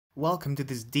Welcome to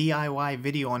this DIY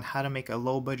video on how to make a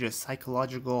low-budget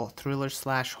psychological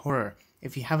thriller/horror.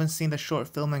 If you haven't seen the short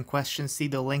film in question, see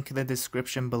the link in the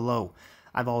description below.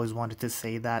 I've always wanted to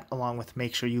say that, along with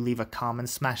make sure you leave a comment,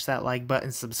 smash that like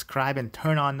button, subscribe, and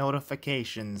turn on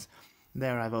notifications.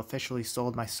 There, I've officially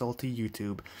sold my soul to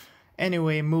YouTube.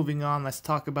 Anyway, moving on, let's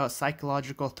talk about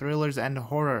psychological thrillers and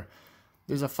horror.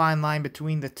 There's a fine line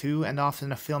between the two, and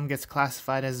often a film gets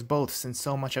classified as both since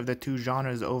so much of the two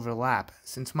genres overlap.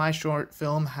 Since my short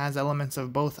film has elements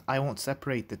of both, I won't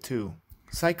separate the two.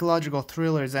 Psychological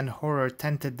thrillers and horror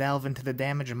tend to delve into the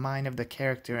damaged mind of the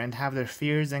character and have their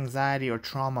fears, anxiety, or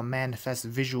trauma manifest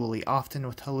visually, often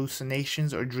with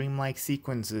hallucinations or dreamlike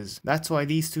sequences. That's why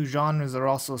these two genres are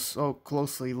also so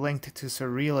closely linked to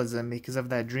surrealism, because of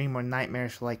that dream or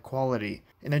nightmarish-like quality.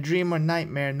 In a dream or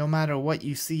nightmare, no matter what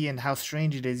you see and how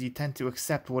strange it is, you tend to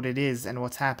accept what it is and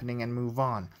what's happening and move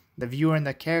on. The viewer and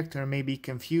the character may be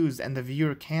confused, and the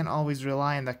viewer can't always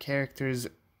rely on the character's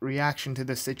reaction to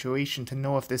the situation to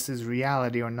know if this is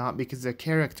reality or not, because the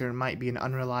character might be an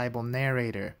unreliable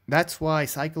narrator. That's why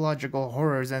psychological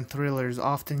horrors and thrillers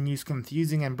often use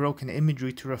confusing and broken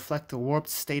imagery to reflect a warped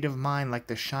state of mind, like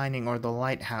The Shining or The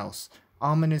Lighthouse.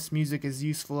 Ominous music is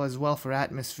useful as well for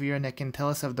atmosphere, and it can tell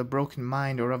us of the broken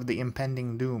mind or of the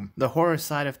impending doom. The horror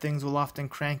side of things will often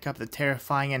crank up the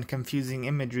terrifying and confusing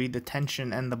imagery, the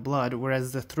tension, and the blood,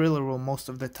 whereas the thriller will most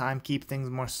of the time keep things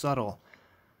more subtle.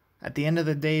 At the end of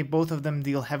the day, both of them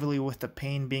deal heavily with the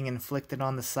pain being inflicted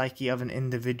on the psyche of an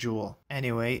individual.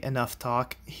 Anyway, enough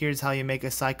talk. Here's how you make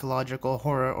a psychological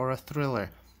horror or a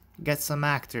thriller. Get some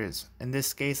actors. In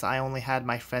this case, I only had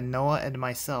my friend Noah and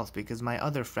myself because my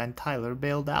other friend Tyler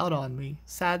bailed out on me.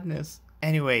 Sadness.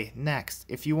 Anyway, next,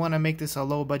 if you want to make this a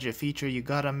low-budget feature, you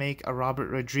gotta make a Robert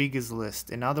Rodriguez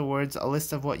list. In other words, a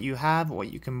list of what you have,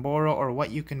 what you can borrow, or what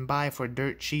you can buy for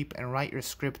dirt cheap, and write your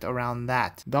script around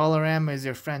that. Dollarama is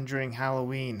your friend during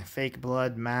Halloween. Fake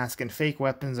blood, mask, and fake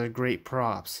weapons are great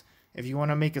props. If you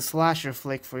want to make a slasher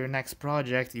flick for your next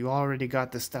project, you already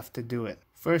got the stuff to do it.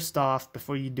 First off,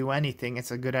 before you do anything,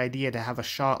 it's a good idea to have a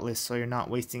shot list so you're not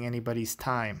wasting anybody's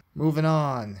time. Moving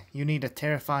on, you need a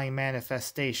terrifying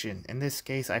manifestation. In this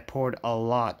case, I poured a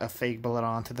lot of fake blood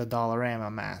onto the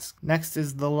Dollarama mask. Next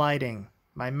is the lighting.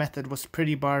 My method was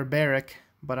pretty barbaric,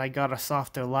 but I got a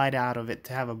softer light out of it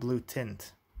to have a blue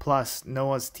tint. Plus,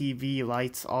 Noah's TV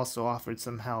lights also offered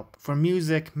some help. For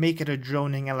music, make it a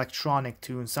droning electronic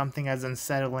tune, something as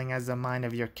unsettling as the mind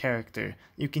of your character.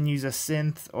 You can use a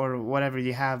synth or whatever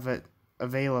you have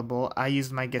available. I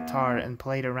used my guitar and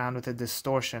played around with a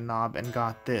distortion knob and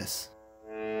got this.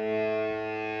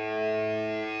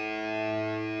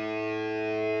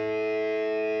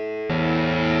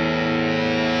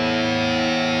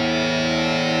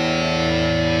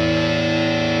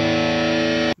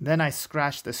 Then I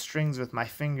scratched the strings with my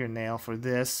fingernail for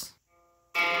this.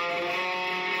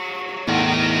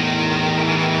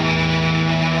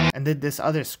 And did this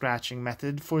other scratching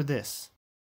method for this.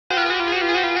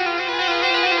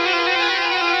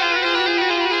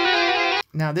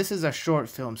 Now this is a short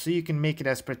film, so you can make it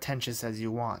as pretentious as you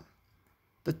want.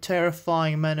 The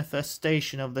terrifying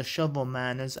manifestation of the shovel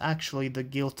man is actually the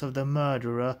guilt of the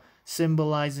murderer.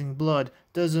 Symbolizing blood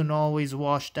doesn't always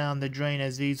wash down the drain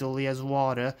as easily as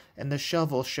water, and the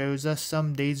shovel shows us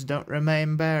some deeds don't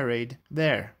remain buried.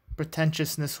 There,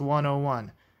 pretentiousness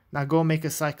 101. Now go make a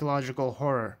psychological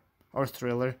horror, or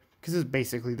thriller, because it's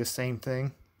basically the same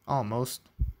thing. Almost.